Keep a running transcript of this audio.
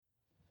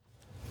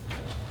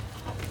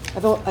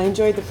I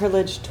enjoyed the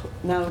privilege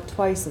now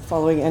twice of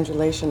following Andrew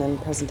Lation in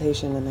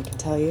presentation, and I can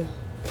tell you,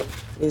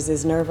 it is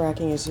as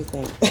nerve-wracking as you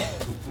think.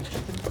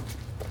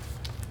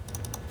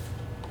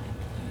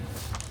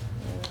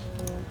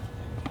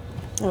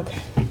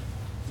 Okay.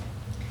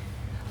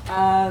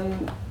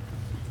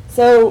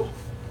 So,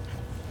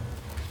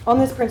 on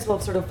this principle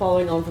of sort of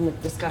following on from the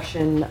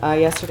discussion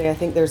yesterday, I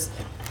think there's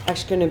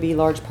actually going to be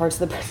large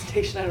parts of the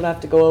presentation I don't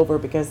have to go over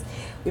because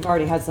we've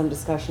already had some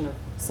discussion of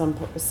some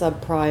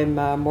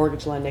subprime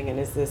mortgage lending, and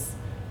is this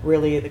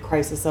really the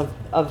crisis of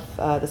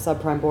the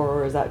subprime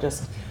borrower, or is that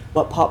just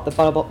what popped the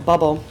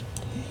bubble?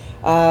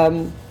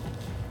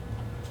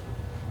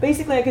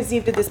 Basically, I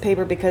conceived of this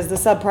paper because the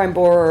subprime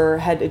borrower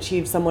had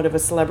achieved somewhat of a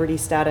celebrity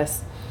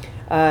status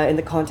in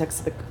the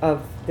context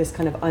of this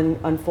kind of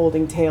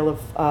unfolding tale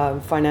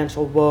of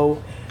financial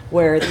woe,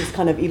 where these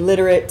kind of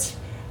illiterate,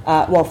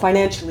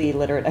 financially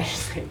illiterate, I should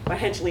say,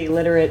 financially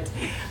illiterate,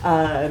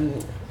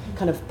 kind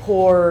of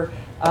poor,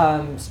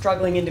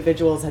 struggling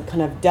individuals had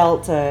kind of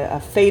dealt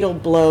a fatal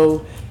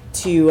blow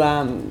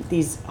to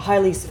these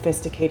highly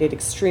sophisticated,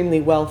 extremely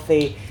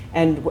wealthy,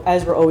 and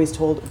as we're always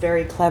told,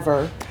 very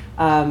clever,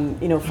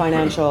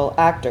 financial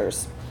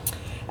actors.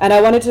 And I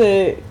wanted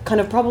to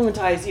kind of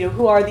problematize,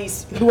 who are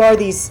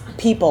these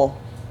people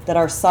that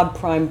are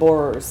subprime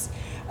borrowers,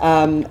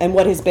 and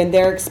what has been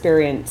their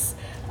experience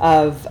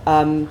of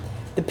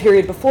the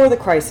period before the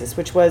crisis,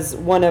 which was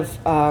one of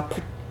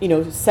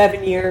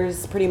 7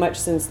 years, pretty much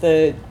since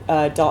the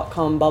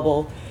dot-com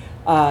bubble.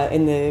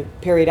 In the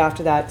period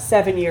after that,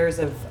 7 years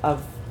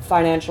of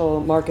financial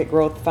market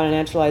growth,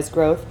 financialized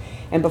growth,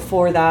 and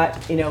before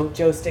that,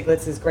 Joe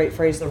Stiglitz's great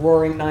phrase, the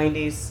roaring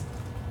 90s,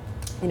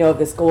 of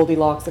this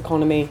Goldilocks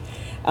economy,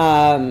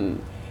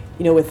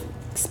 with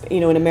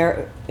in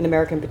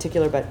America in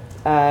particular, but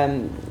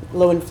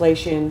low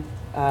inflation,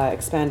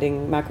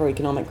 expanding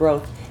macroeconomic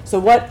growth. So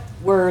what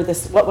was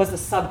the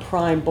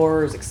subprime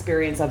borrower's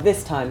experience of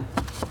this time,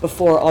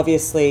 before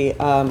obviously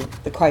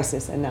the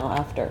crisis and now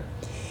after?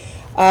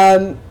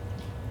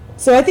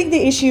 So I think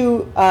the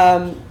issue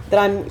that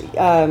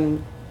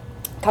I'm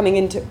coming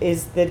into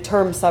is the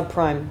term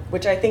subprime,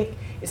 which I think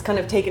is kind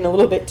of taken a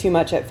little bit too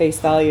much at face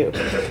value.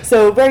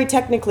 So very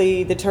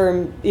technically, the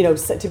term,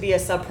 to be a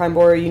subprime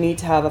borrower, you need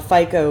to have a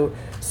FICO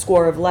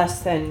score of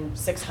less than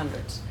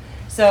 600.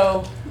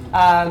 So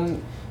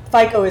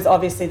FICO is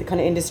obviously the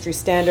kind of industry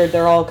standard.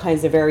 There are all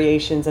kinds of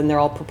variations, and they're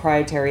all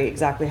proprietary,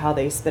 exactly how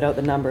they spit out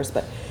the numbers.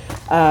 But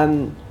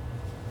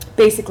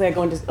basically, I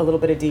go into a little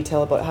bit of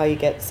detail about how you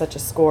get such a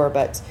score.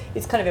 But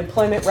it's kind of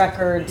employment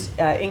record,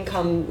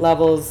 income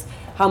levels,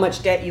 how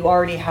much debt you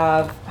already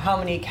have, how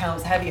many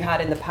accounts have you had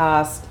in the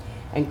past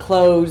and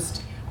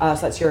closed. So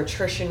that's your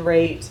attrition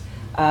rate.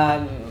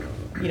 Have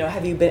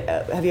you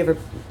ever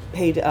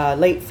paid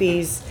late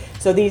fees?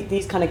 So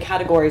these kind of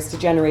categories to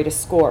generate a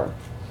score.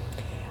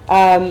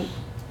 So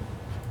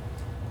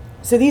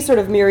these sort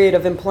of myriad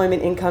of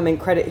employment, income, and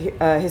credit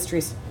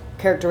history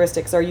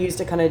characteristics are used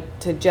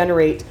to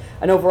generate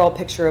an overall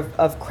picture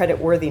of credit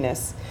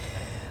worthiness.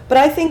 But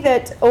I think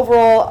that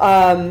overall,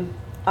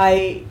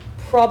 I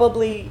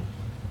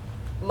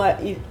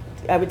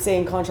would say,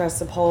 in contrast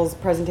to Paul's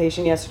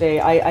presentation yesterday,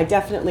 I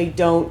definitely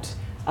don't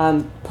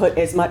put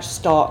as much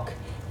stock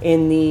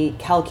in the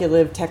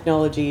calculative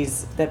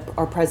technologies that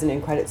are present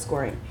in credit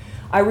scoring.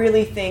 I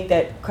really think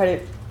that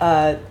credit,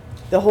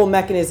 the whole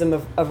mechanism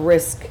of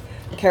risk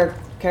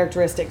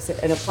characteristics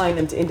and applying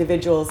them to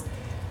individuals,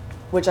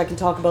 which I can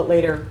talk about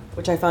later,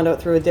 which I found out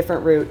through a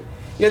different route.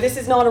 This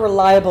is not a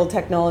reliable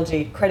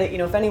technology. Credit,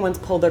 if anyone's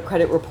pulled their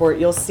credit report,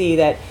 you'll see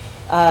that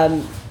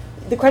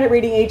the credit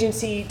rating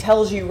agency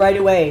tells you right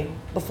away,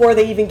 before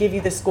they even give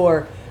you the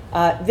score,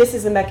 this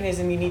is the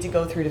mechanism you need to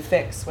go through to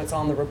fix what's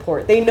on the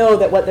report. They know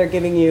that what they're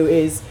giving you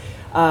is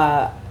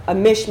a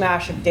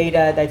mishmash of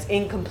data that's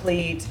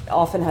incomplete,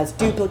 often has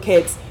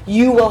duplicates.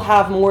 You will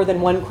have more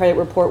than one credit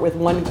report with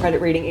one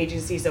credit rating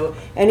agency, so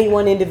any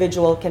one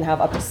individual can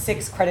have up to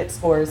 6 credit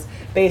scores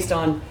based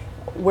on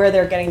where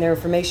they're getting their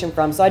information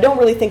from. So I don't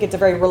really think it's a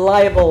very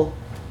reliable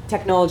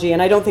technology,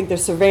 and I don't think the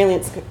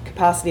surveillance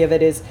capacity of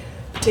it is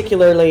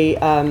particularly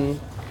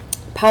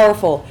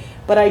powerful.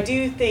 But I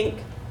do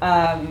think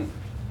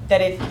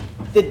that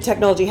the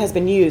technology has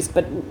been used,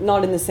 but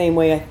not in the same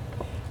way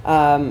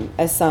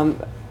as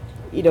some,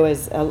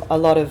 as a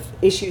lot of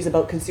issues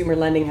about consumer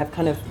lending have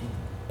kind of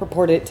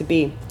purported it to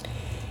be.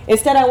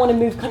 Instead, I want to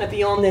move kind of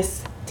beyond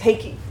this,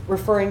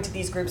 referring to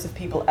these groups of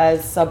people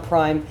as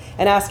subprime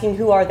and asking,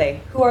 who are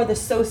they? Who are the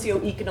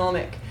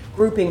socioeconomic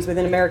groupings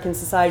within American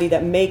society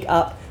that make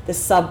up the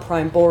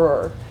subprime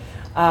borrower?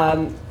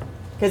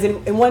 Because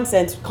in one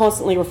sense,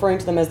 constantly referring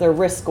to them as their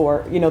risk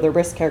score, their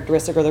risk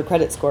characteristic or their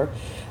credit score,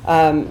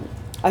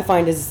 I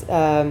find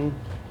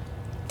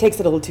takes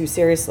it a little too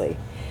seriously.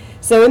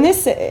 So in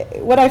this,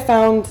 what I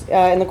found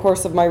in the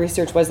course of my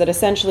research was that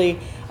essentially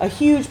a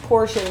huge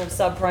portion of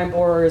subprime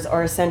borrowers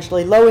are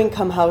essentially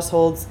low-income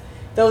households,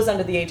 those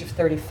under the age of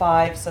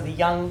 35, so the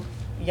young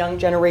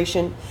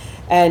generation,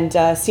 and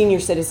senior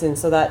citizens,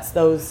 so that's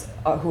those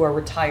who are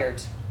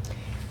retired.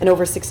 and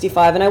over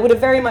 65. And I would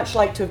have very much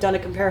liked to have done a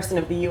comparison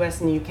of the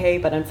US and the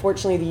UK, but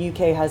unfortunately the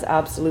UK has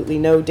absolutely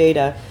no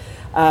data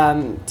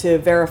to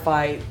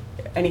verify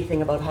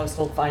anything about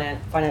household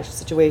financial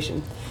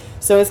situation.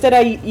 So instead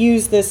I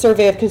used the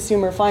Survey of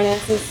Consumer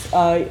Finances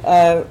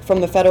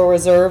from the Federal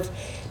Reserve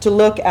to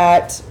look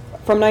at,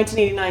 from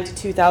 1989 to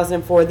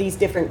 2004, these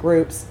different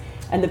groups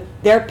and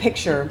their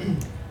picture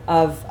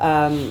of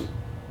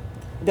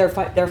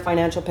their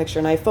financial picture.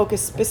 And I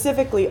focused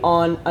specifically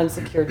on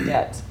unsecured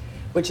debt,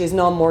 which is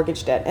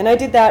non-mortgage debt. And I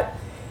did that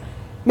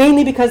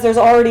mainly because there's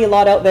already a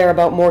lot out there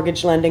about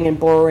mortgage lending and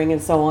borrowing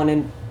and so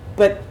on,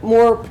 but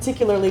more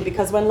particularly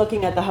because when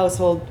looking at the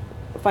household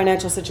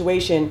financial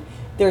situation,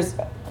 there's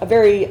a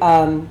very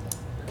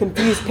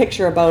confused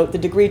picture about the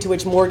degree to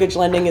which mortgage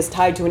lending is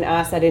tied to an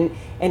asset and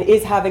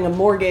is having a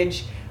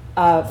mortgage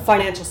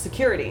financial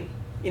security.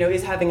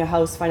 Is having a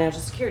house financial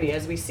security,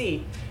 as we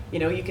see.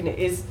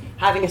 Is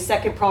having a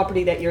second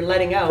property that you're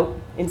letting out,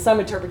 in some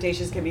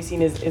interpretations can be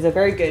seen as a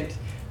very good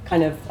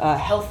kind of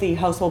healthy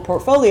household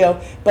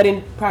portfolio, but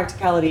in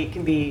practicality it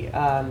can be,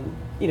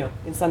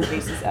 in some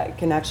cases it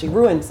can actually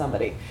ruin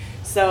somebody.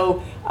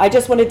 So I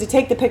just wanted to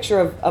take the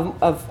picture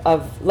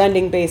of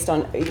lending based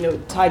on,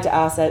 tied to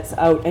assets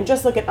out and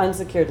just look at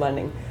unsecured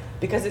lending,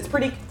 because it's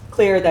pretty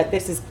clear that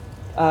this is,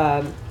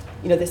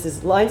 this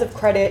is lines of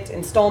credit,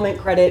 installment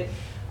credit,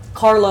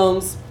 car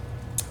loans,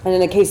 and in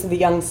the case of the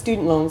young,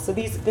 student loans. So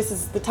this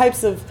is the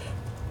types of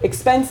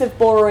expensive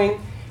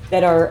borrowing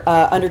that are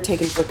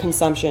undertaken for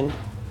consumption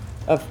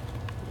of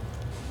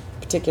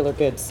particular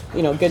goods,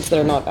 goods that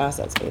are not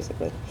assets,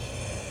 basically.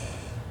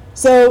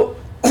 So,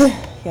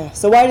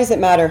 so why does it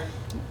matter?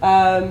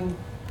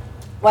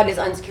 Why does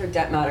unsecured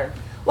debt matter?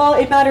 Well,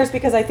 it matters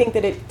because I think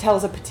that it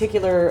tells a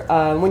particular,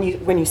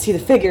 when you see the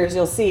figures,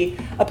 you'll see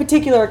a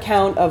particular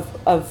account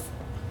of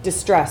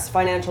distress,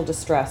 financial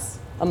distress,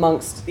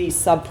 amongst these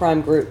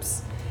subprime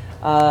groups,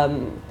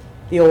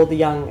 the old, the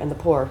young, and the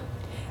poor.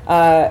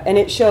 And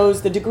it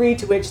shows the degree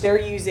to which they're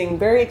using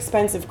very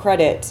expensive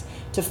credit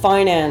to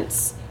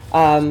finance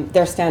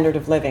their standard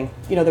of living,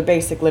 their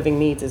basic living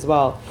needs as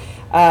well.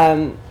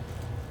 And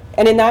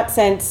in that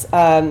sense,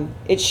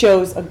 it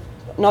shows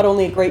not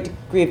only a great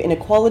degree of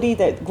inequality,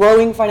 that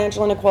growing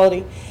financial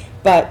inequality,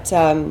 but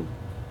the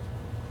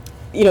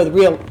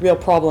real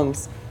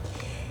problems.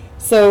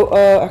 So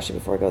actually,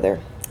 before I go there,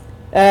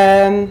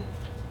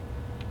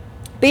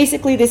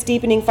 basically, this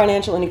deepening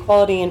financial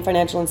inequality and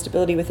financial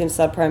instability within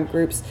subprime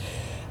groups,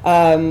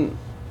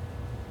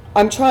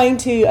 I'm trying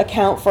to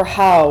account for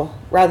how,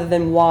 rather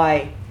than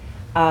why,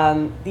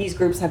 these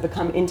groups have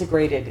become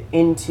integrated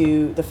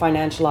into the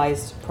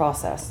financialized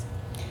process,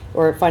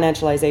 or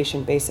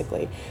financialization,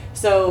 basically.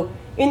 So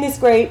in this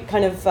great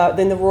kind of,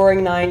 in the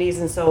roaring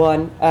 90s and so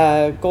on,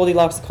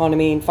 Goldilocks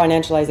economy and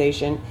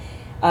financialization,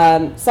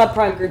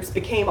 subprime groups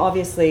became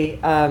obviously,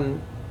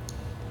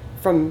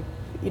 from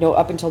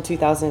up until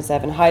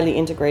 2007, highly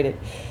integrated.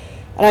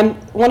 And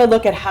I want to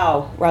look at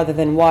how rather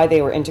than why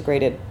they were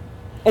integrated.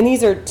 And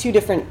these are two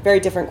very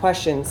different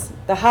questions.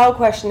 The how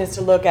question is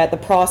to look at the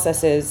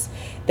processes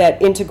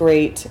that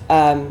integrate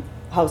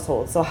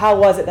households. So how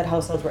was it that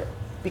households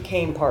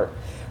became part?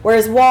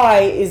 Whereas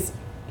why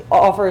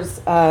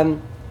offers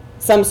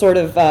some sort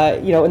of,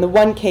 in the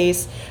one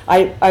case,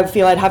 I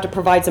feel I'd have to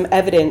provide some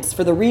evidence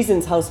for the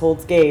reasons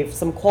households gave,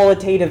 some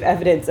qualitative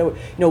evidence of,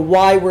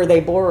 why were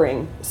they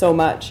borrowing so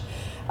much?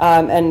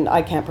 And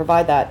I can't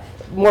provide that.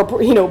 More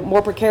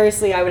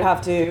precariously, I would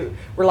have to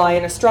rely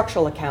on a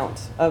structural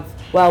account of,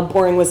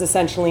 borrowing was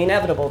essentially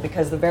inevitable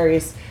because the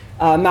various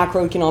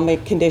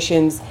macroeconomic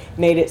conditions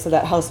made it so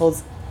that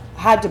households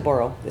had to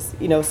borrow.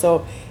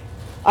 So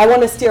I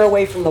want to steer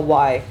away from the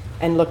why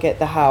and look at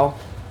the how,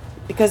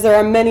 because there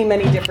are many,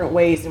 many different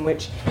ways in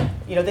which,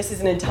 this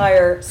is an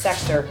entire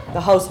sector,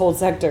 the household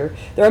sector.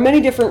 There are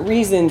many different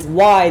reasons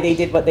why they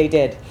did what they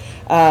did,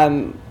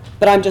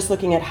 but I'm just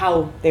looking at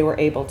how they were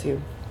able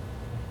to.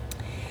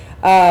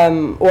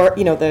 Or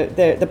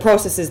the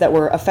processes that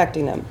were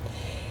affecting them.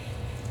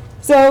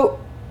 So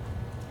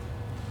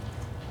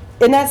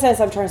in that sense,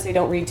 I'm trying to say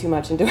don't read too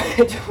much into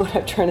what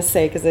I'm trying to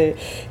say, because then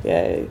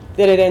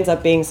it ends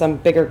up being some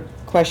bigger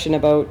question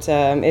about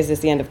is this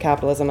the end of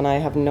capitalism, and I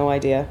have no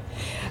idea.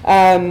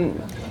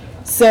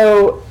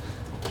 So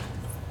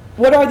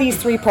what are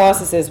these three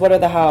processes? What are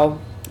the how?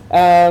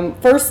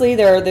 Firstly,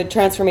 there are the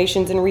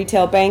transformations in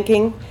retail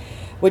banking,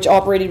 which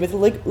operated with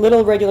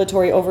little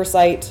regulatory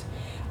oversight,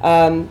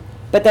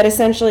 but that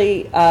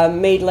essentially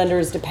made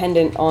lenders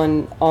dependent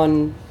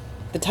on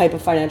the type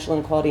of financial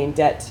inequality and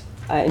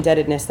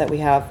indebtedness that we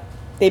have.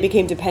 They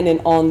became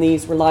dependent on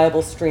these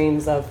reliable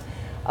streams of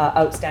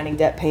outstanding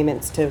debt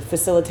payments to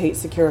facilitate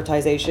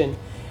securitization,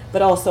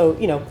 but also,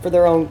 for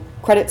their own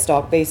credit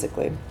stock,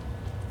 basically.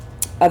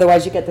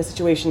 Otherwise, you get the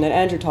situation that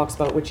Andrew talks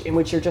about, in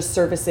which you're just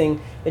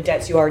servicing the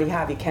debts you already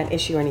have. You can't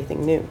issue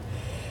anything new.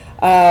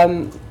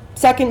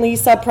 Secondly,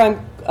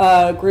 subprime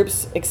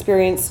groups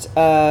experienced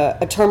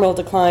a terminal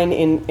decline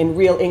in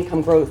real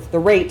income growth, the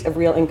rate of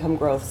real income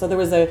growth. So there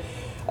was a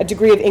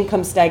degree of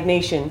income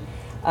stagnation,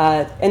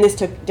 and this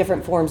took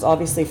different forms,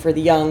 obviously, for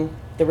the young,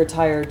 the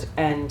retired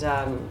and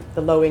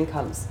the low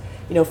incomes.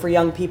 For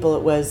young people,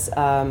 it was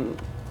the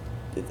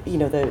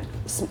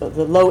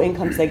low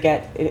incomes they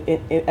get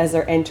as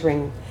they're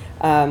entering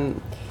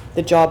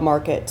the job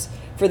market.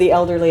 For the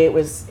elderly, it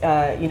was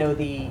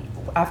the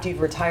after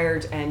you've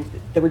retired and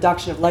the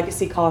reduction of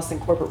legacy costs and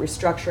corporate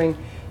restructuring,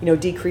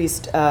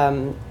 decreased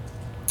and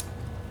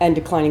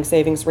declining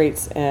savings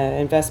rates,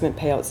 investment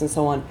payouts, and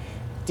so on,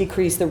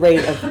 decrease the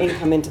rate of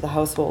income into the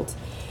household.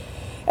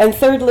 And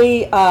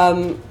thirdly,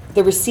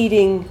 the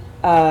receding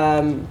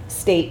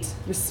state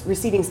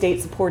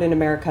support in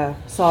America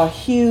saw a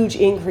huge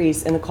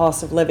increase in the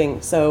cost of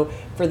living. So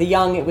for the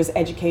young, it was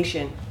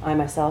education. I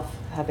myself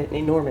have an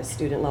enormous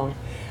student loan.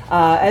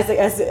 As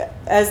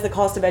the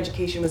cost of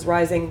education was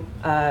rising,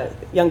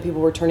 young people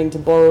were turning to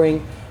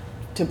borrowing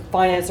to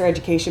finance their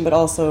education, but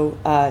also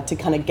to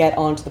kind of get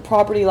onto the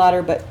property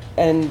ladder,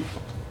 and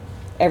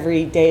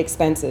everyday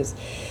expenses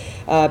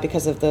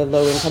because of the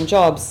low-income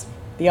jobs.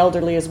 The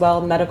elderly as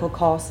well, medical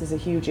costs is a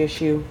huge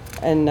issue,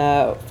 and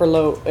for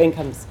low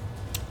incomes.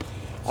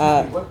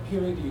 What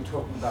period are you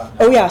talking about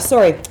now? Oh yeah,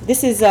 sorry.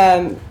 This is,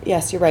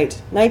 yes, you're right,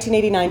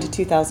 1989 to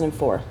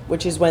 2004,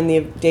 which is when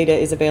the data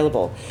is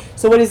available.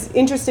 So what is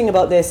interesting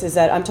about this is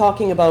that I'm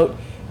talking about,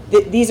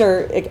 these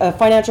are a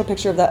financial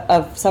picture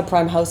of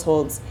subprime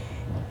households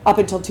up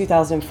until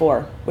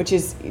 2004, which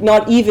is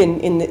not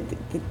even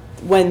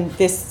when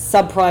this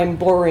subprime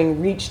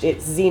borrowing reached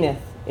its zenith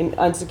in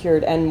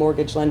unsecured and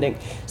mortgage lending.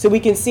 So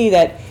we can see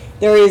that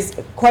there is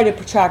quite a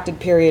protracted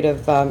period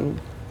of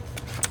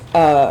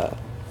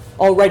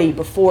already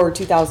before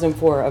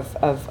 2004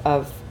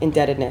 of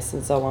indebtedness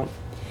and so on.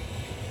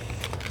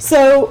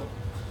 So,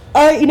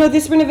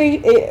 this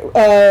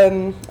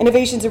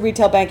innovations in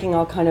retail banking,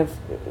 I'll kind of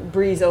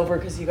breeze over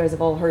because you guys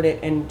have all heard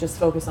it and just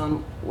focus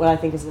on what I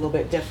think is a little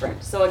bit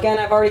different. So again,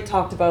 I've already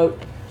talked about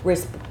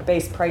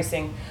risk-based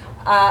pricing.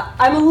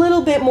 I'm a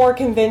little bit more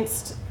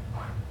convinced.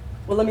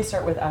 Well, let me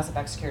start with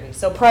asset-backed securities.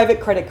 So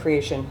private credit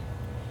creation.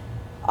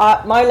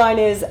 My line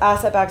is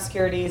asset-backed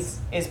securities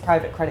is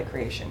private credit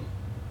creation.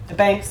 The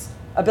bank's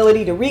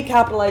ability to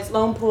recapitalize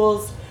loan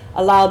pools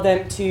allowed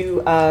them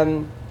to,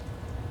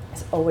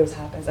 this always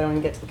happens, I don't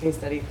even get to the case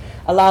study,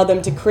 allow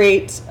them to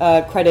create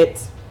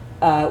credit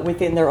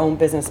within their own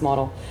business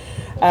model.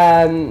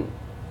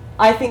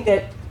 I think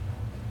that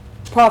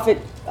profit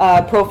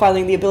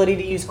profiling, the ability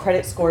to use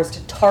credit scores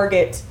to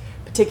target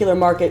particular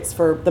markets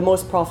for the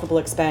most profitable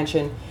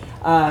expansion,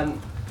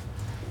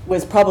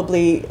 was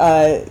probably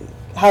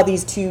how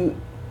these two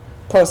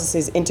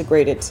processes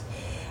integrated,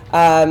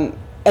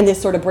 and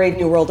this sort of brave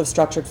new world of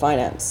structured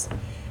finance.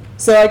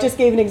 So I just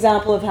gave an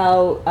example of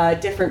how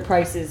different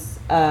prices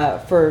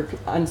of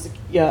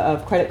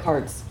credit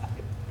cards,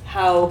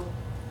 how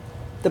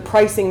the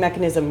pricing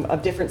mechanism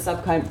of different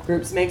subprime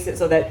groups makes it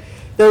so that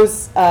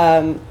those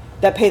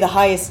that pay the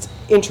highest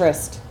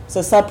interest, so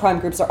subprime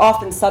groups are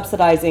often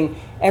subsidizing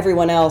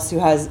everyone else who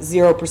has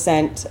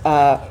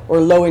 0%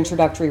 or low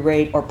introductory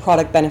rate or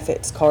product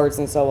benefits cards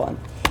and so on.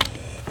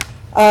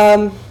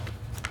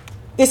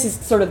 This is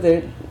sort of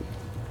the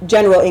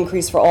general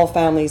increase for all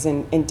families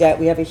in debt.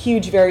 We have a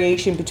huge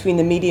variation between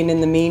the median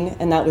and the mean,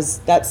 and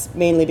that's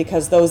mainly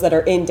because those that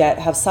are in debt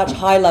have such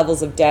high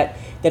levels of debt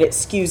that it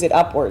skews it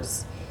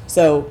upwards.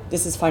 So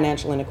this is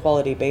financial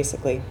inequality,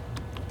 basically.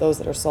 Those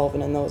that are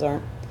solvent and those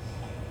aren't.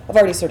 I've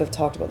already sort of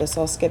talked about this,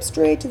 so I'll skip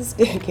straight to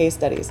the case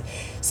studies.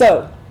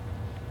 So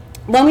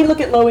when we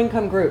look at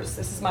low-income groups,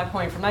 this is my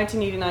point, from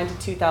 1989 to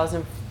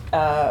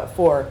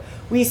 2004,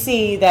 we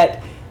see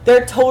that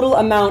their total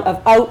amount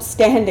of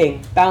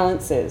outstanding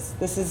balances,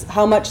 this is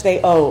how much they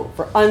owe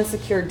for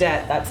unsecured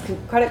debt, that's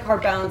credit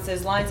card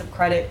balances, lines of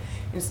credit,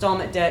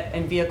 installment debt,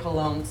 and vehicle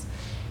loans,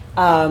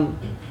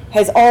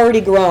 has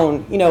already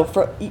grown.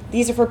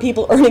 These are for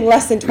people earning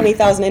less than $20,000.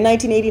 In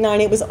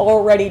 1989, it was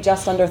already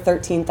just under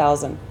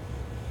 $13,000.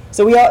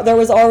 So there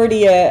was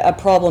already a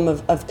problem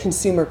of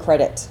consumer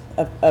credit,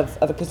 of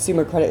a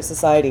consumer credit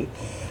society.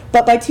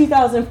 But by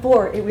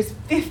 2004, it was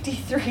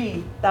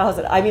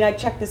 53,000. I mean, I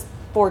checked this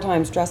 4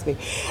 times, trust me.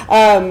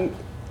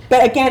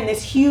 But again,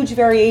 this huge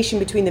variation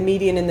between the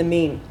median and the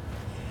mean.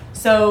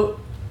 So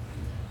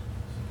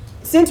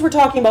since we're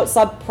talking about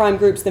subprime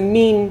groups, the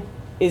mean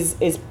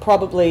is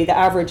probably, the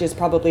average is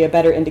probably a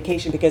better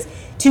indication, because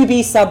to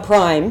be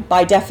subprime,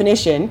 by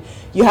definition,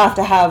 you have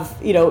to have,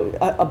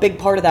 a big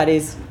part of that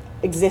is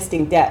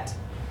existing debt.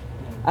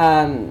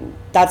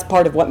 That's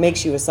part of what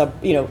makes you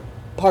a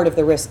part of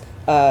the risk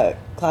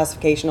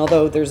classification,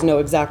 although there's no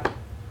exact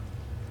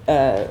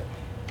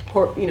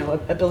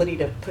ability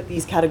to put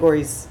these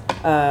categories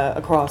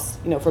across,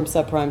 from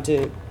subprime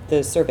to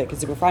the survey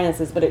consumer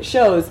finances. But it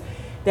shows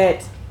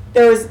that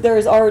there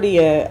is already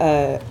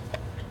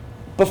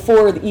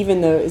before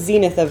even the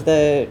zenith of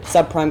the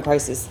subprime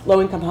crisis,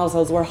 low-income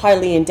households were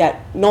highly in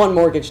debt,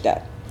 non-mortgage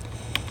debt.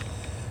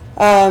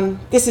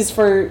 This is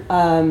for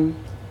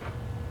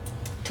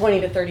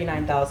 20 to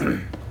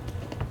 39,000.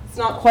 It's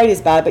not quite as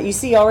bad, but you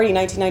see already in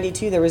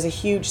 1992 there was a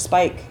huge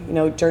spike,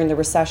 during the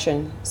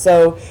recession.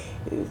 So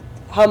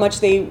how much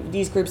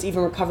these groups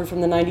even recovered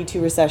from the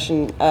 '92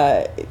 recession,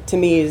 to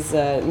me, is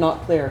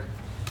not clear.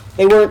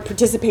 They weren't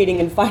participating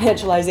in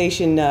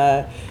financialization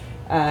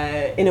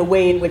in a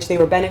way in which they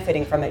were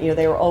benefiting from it.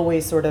 They were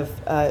always sort of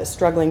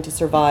struggling to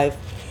survive.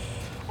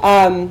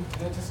 Can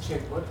I just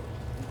check what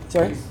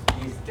Sorry?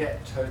 These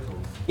debt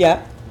totals?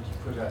 Yeah. Which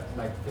you put at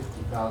like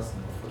 50,000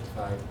 or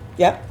 45.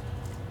 Yeah.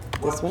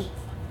 What This one?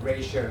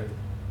 ratio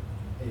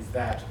is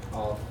that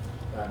of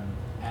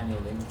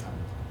annual income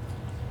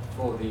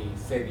for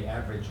say the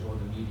average or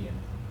the median?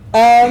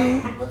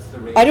 What's the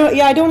ratio?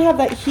 I don't have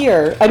that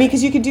here. I mean,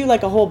 because you could do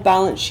like a whole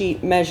balance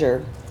sheet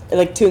measure,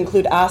 like to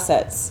include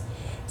assets.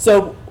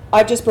 So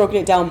I've just broken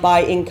it down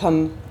by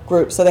income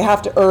group. So they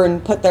have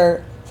to put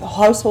their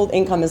household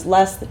income is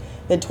less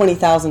than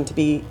 20,000 to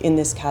be in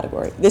this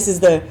category. This is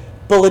the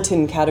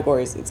bulletin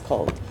categories, it's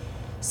called.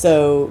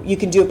 So you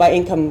can do it by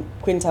income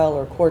quintile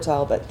or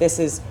quartile, but this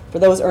is for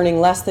those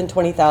earning less than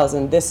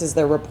 20,000. This is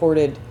their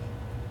reported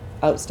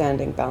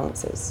outstanding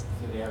balances.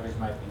 So the average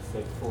might be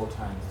say 3 or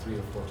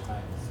 4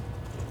 times.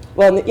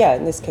 Well,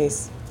 in this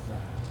case,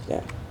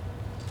 yeah.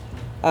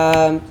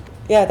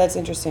 Yeah, that's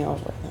interesting. I'll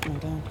write that one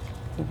down.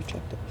 Never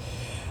checked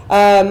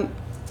it.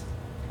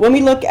 When we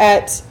look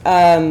at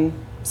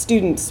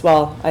students,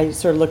 well, I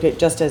sort of looked at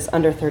just as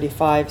under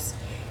 35s.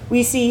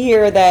 We see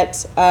here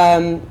that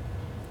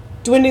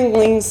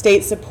dwindling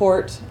state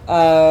support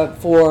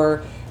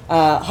for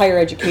higher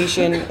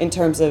education in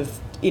terms of,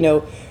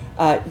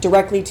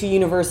 directly to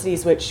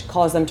universities, which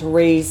cause them to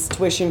raise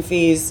tuition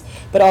fees,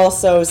 but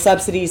also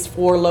subsidies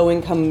for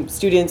low-income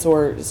students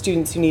or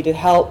students who needed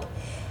help.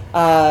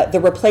 The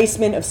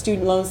replacement of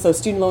student loans, so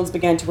student loans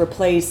began to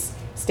replace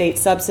state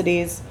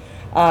subsidies,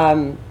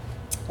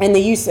 and the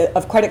use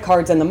of credit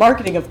cards and the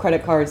marketing of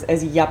credit cards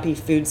as yuppie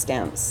food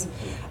stamps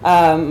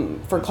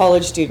for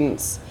college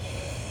students.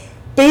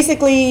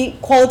 Basically,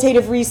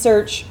 qualitative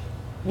research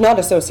not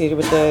associated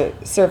with the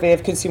Survey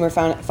of Consumer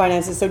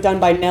Finances, so done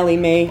by Nellie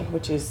Mae,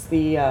 which is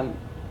the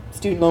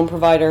student loan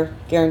provider,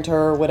 guarantor,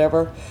 or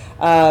whatever.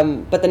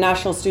 But the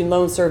National Student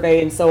Loan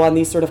Survey and so on,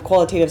 these sort of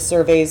qualitative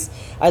surveys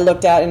I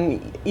looked at,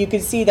 and you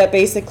could see that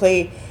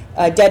basically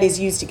debt is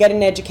used to get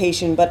an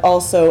education, but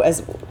also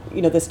as,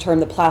 this term,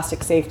 the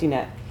plastic safety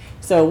net.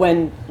 So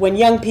when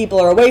young people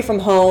are away from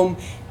home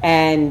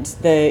and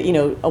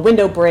a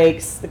window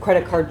breaks, the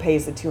credit card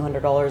pays the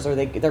 $200, or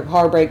their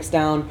car breaks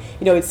down.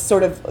 It's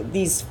sort of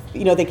these,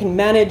 they can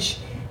manage,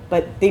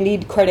 but they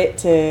need credit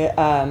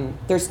to,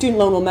 their student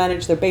loan will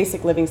manage their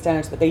basic living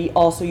standards, but they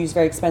also use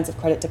very expensive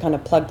credit to kind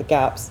of plug the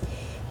gaps,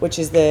 which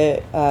is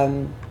the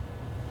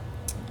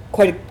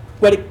quite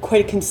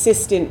a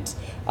consistent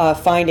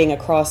finding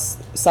across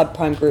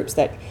subprime groups,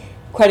 that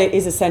credit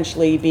is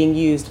essentially being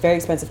used, very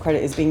expensive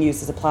credit is being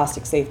used as a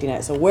plastic safety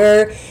net. So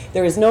where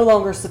there is no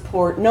longer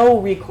support, no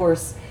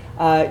recourse,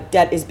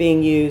 debt is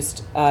being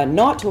used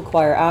not to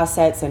acquire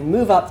assets and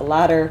move up the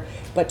ladder,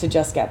 but to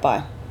just get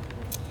by.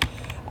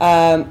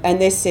 And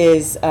this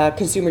is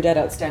consumer debt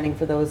outstanding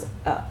for those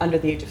under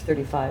the age of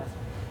 35.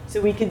 So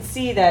we can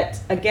see that,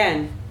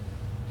 again,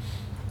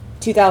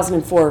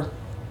 2004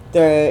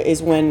 there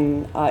is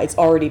when it's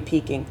already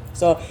peaking.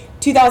 So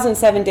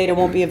 2007 data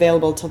won't be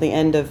available till the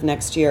end of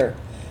next year.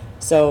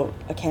 So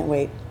I can't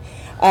wait.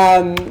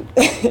 And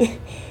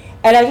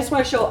I just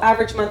want to show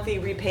average monthly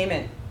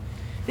repayment.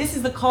 This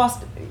is the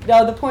cost.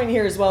 Now the point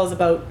here as well is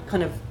about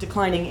kind of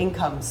declining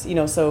incomes.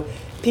 So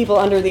people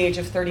under the age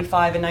of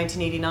 35 in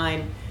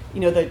 1989,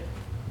 the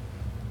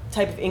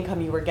type of income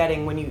you were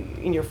getting when you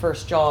in your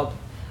first job.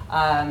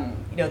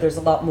 There's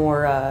a lot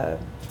more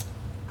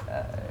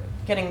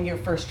getting your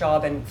first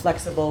job and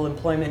flexible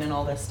employment and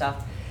all this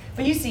stuff.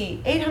 But you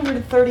see,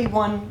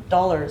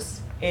 $831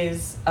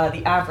 is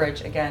the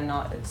average, again,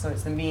 so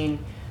it's the mean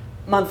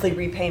monthly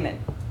repayment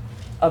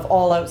of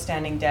all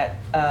outstanding debt,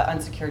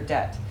 unsecured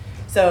debt.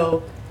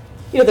 So,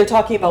 they're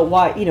talking about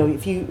why,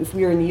 if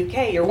we were in the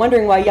UK, you're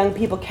wondering why young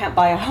people can't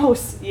buy a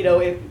house,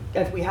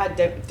 if we had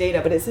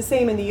data, but it's the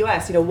same in the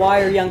US.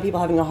 Why are young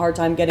people having a hard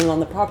time getting on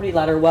the property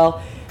ladder?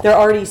 Well, they're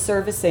already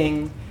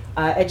servicing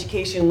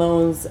education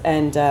loans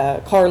and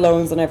car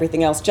loans and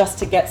everything else just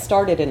to get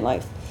started in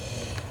life.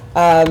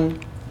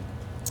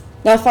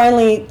 Now,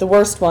 finally, the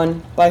worst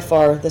one, by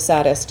far the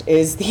saddest,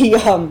 is the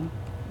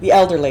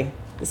elderly,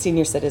 the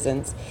senior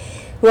citizens,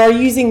 who are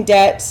using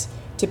debt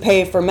to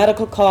pay for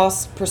medical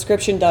costs,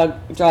 prescription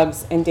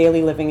drugs, and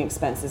daily living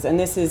expenses. And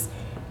this is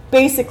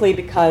basically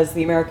because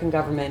the American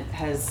government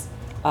has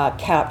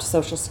capped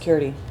Social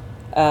Security.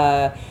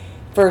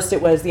 First,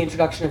 it was the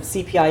introduction of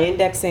CPI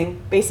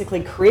indexing,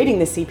 basically creating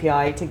the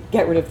CPI to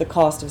get rid of the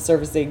cost of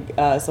servicing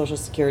Social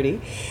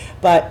Security,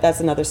 but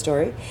that's another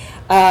story.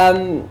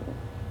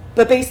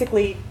 But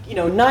basically,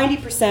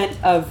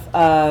 90% of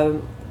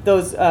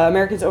those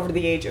Americans over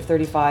the age of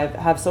 35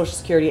 have Social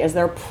Security as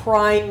their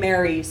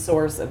primary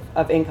source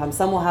of income.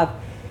 Some will have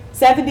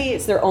 70,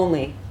 it's their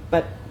only,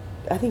 but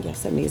I think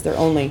 70 is their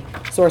only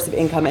source of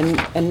income,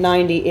 and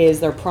 90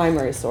 is their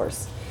primary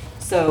source.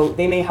 So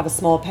they may have a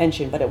small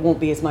pension, but it won't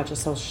be as much as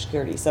Social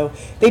Security. So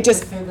they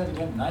just Say that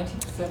again.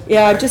 90%.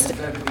 Yeah, just-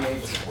 over the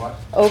age of what?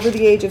 over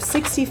the age of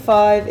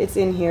 65. It's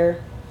in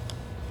here.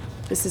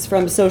 This is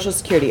from Social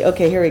Security.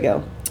 Okay, here we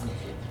go.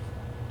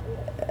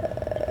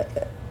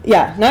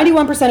 Yeah,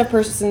 91% of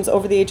persons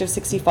over the age of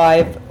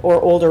 65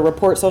 or older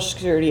report Social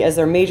Security as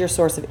their major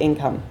source of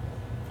income.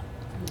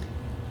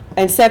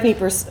 And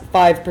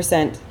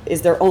 75%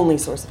 is their only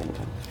source of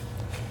income.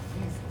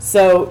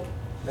 So,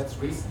 That's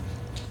recent.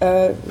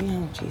 yeah,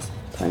 geez,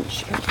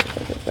 punch.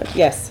 But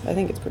yes, I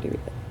think it's pretty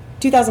recent.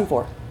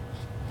 2004.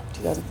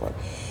 2004.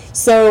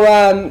 So,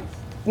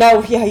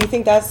 now, yeah, you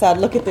think that's sad.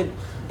 Look at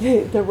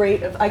the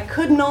rate of, I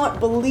could not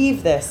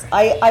believe this.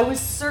 I was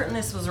certain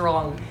this was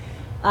wrong.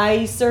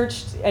 I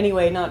searched,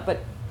 anyway, but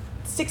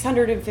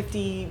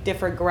 650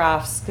 different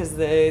graphs, because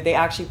they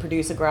actually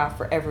produce a graph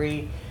for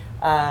every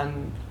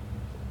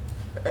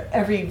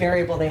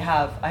variable they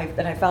have.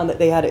 And I found that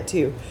they had it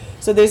too.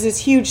 So there's this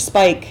huge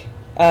spike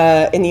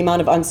in the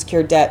amount of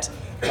unsecured debt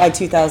by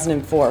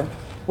 2004,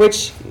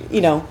 which,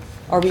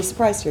 are we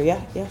surprised here?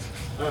 Yeah? Yes?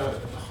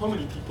 How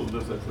many people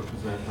does that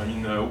represent? I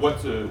mean,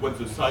 what's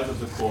the size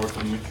of the course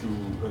on which you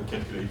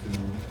calculate the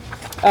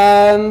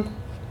mean?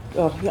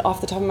 Off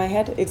the top of my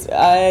head, it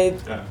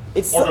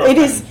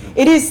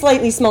is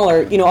slightly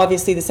smaller.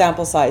 Obviously the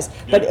sample size,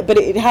 but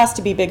it has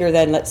to be bigger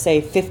than, let's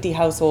say, 50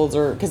 households,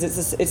 or because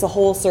it's a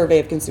whole survey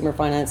of consumer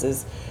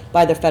finances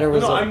by the Federal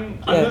Reserve.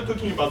 I'm not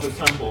talking about the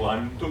sample.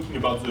 I'm talking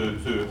about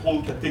the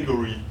whole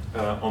category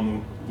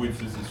on which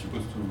this is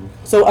supposed to.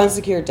 So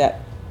unsecured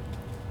debt.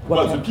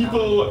 The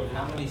people.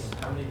 How many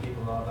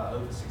people are there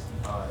over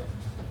 65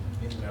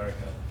 in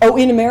America? Oh,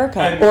 in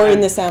America or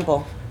in the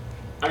sample?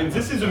 I mean,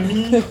 this is a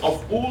mean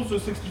of all the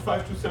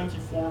 65 to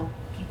 74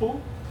 people.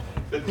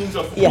 That means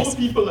of all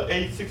people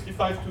aged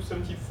 65 to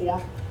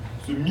 74,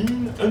 the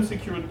mean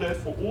unsecured debt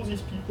for all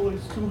these people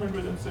is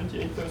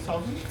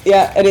 278,000.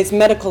 Yeah, and it's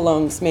medical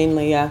loans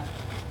mainly, yeah.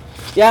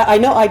 Yeah, I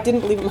know, I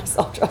didn't believe it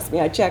myself, trust me,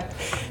 I checked.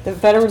 The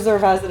Federal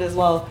Reserve has it as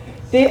well.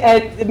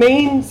 The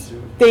main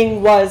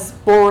thing was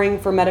borrowing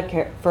for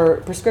Medicare, for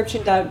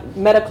prescription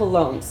medical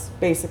loans,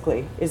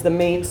 basically, is the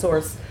main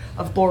source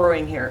of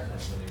borrowing here.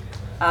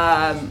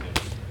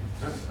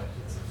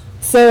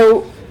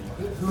 So,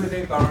 who are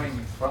they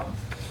borrowing from?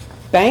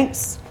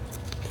 Banks.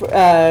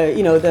 Wells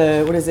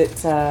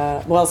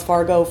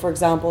Fargo, for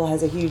example,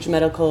 has a huge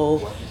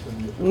medical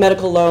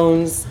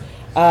loans.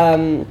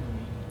 But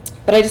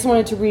I just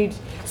wanted to read.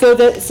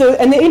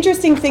 And the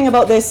interesting thing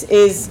about this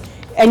is,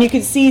 and you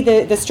can see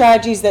the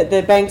strategies that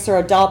the banks are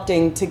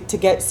adopting to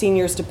get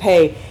seniors to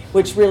pay,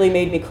 which really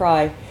made me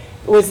cry,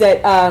 was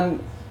that,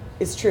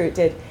 it's true, it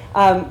did.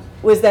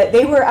 Was that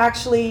they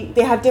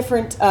have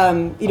different,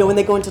 when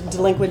they go into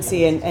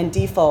delinquency and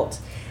default,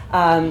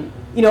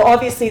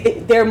 obviously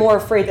they're more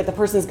afraid that the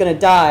person's going to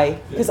die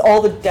because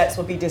all the debts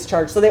will be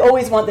discharged. So they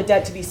always want the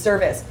debt to be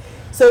serviced.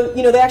 So,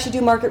 they actually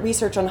do market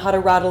research on how to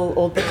rattle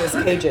old people's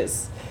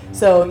cages.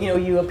 So,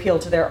 you appeal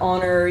to their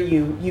honor,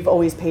 you've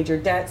always paid your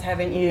debts,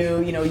 haven't you?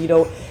 You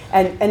don't,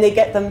 and they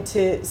get them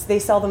they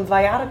sell them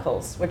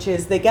viaticals, which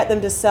is they get them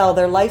to sell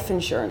their life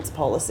insurance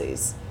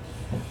policies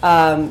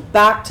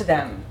back to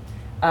them.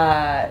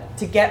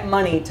 To get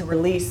money to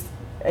release,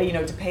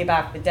 to pay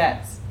back the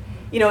debts,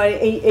 and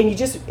you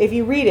just, if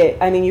you read it,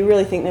 I mean, you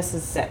really think this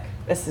is sick.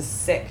 This is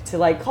sick to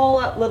call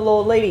up little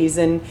old ladies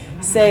and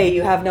say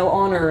you have no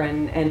honor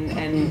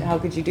and how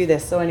could you do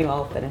this? So anyway,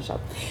 I'll finish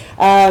up.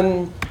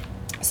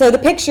 So the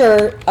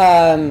picture,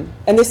 and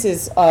this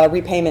is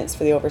repayments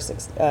for the over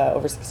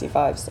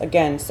 65s.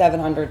 Again,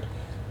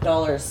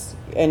 $700,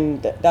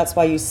 and that's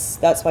why you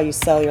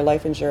sell your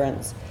life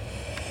insurance.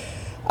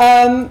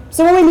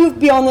 So when we move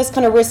beyond this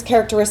kind of risk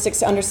characteristics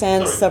to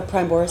understand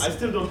subprime borrowers. I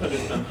still don't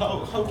understand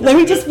how let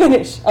me just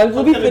finish. How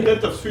can a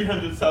debt of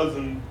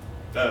 300,000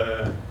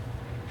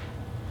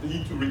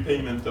 lead to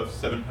repayment of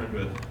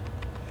 700?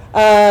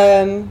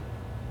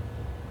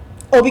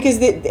 Because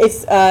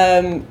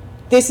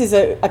this is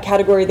a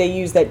category they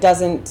use that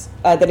doesn't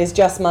that is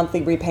just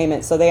monthly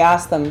repayments. So they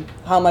ask them,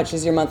 how much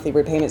is your monthly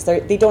repayments?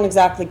 They don't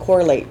exactly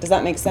correlate. Does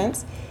that make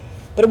sense?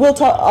 But we'll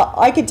talk.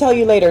 I could tell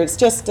you later. It's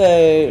just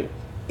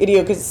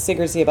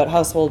idiosyncrasy about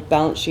household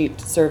balance sheet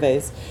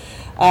surveys.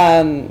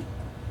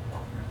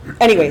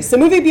 Anyway, so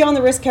moving beyond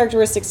the risk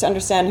characteristics to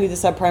understand who the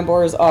subprime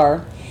borrowers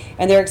are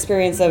and their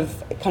experience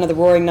of kind of the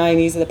roaring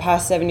 90s or the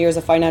past 7 years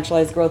of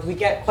financialized growth, we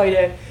get quite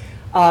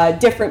a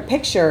different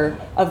picture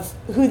of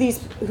who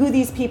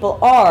these people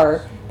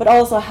are, but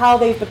also how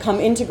they've become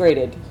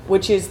integrated,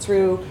 which is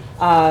through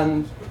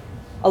a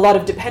lot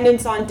of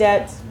dependence on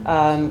debt.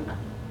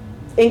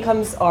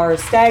 Incomes are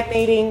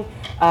stagnating.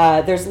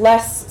 There's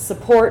less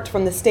support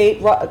from the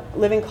state.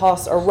 Living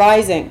costs are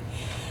rising.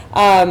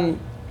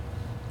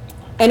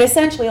 And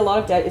essentially, a lot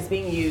of debt is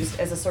being used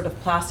as a sort of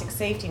plastic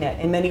safety net,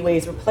 in many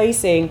ways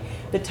replacing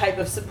the type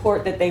of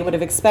support that they would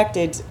have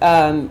expected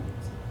in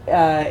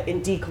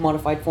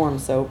decommodified form,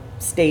 so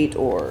state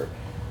or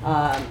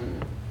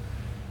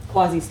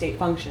quasi-state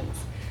functions.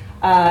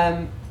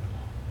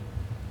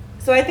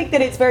 So I think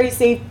that it's very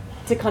safe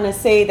to kind of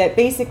say that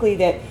basically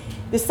that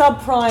the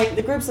subprime,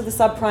 the groups of the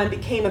subprime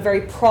became a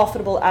very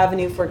profitable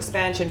avenue for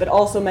expansion, but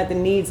also met the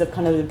needs of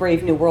kind of the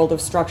brave new world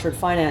of structured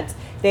finance.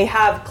 They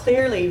have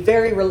clearly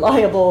very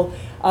reliable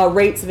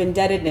rates of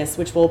indebtedness,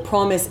 which will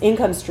promise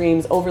income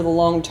streams over the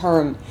long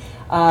term.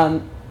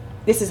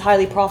 This is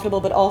highly profitable,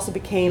 but also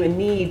became a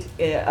need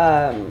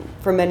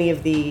for many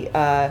of the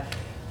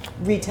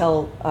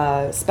retail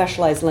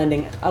specialized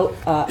lending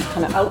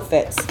kind of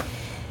outfits.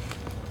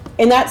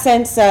 In that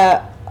sense,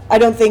 I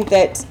don't think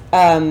that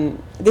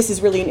this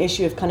is really an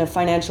issue of kind of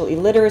financial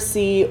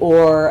illiteracy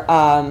or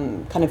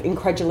kind of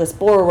incredulous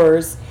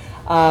borrowers.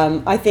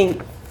 I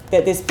think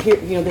that this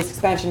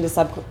expansion to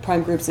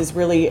subprime groups is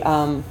really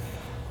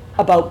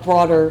about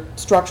broader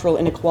structural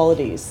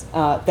inequalities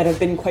that have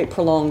been quite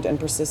prolonged and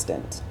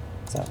persistent.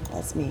 So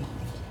that's me.